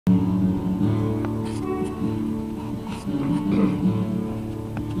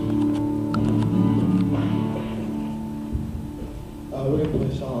we're going to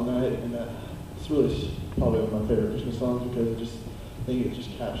play Silent Night, and it's really probably one of my favorite Christmas songs because I think it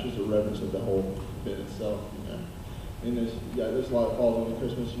just captures the reverence of the whole bit itself, you know. And there's a lot of falls on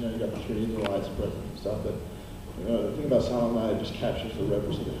Christmas, you know, you got the trees, the lights, presents and stuff, but you know, the thing about Silent Night, it just captures the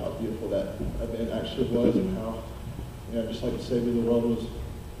reverence of how beautiful that event actually was and how, you know, just like the Savior of the world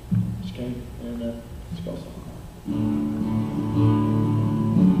just came, and it's called Silent Night.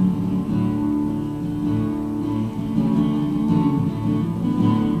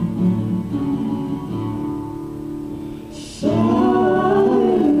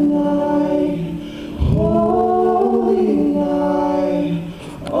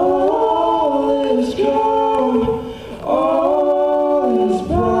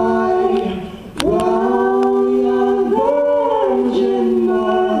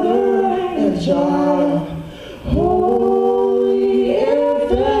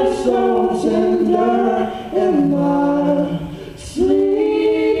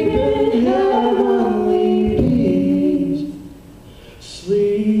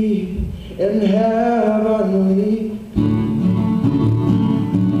 In heavenly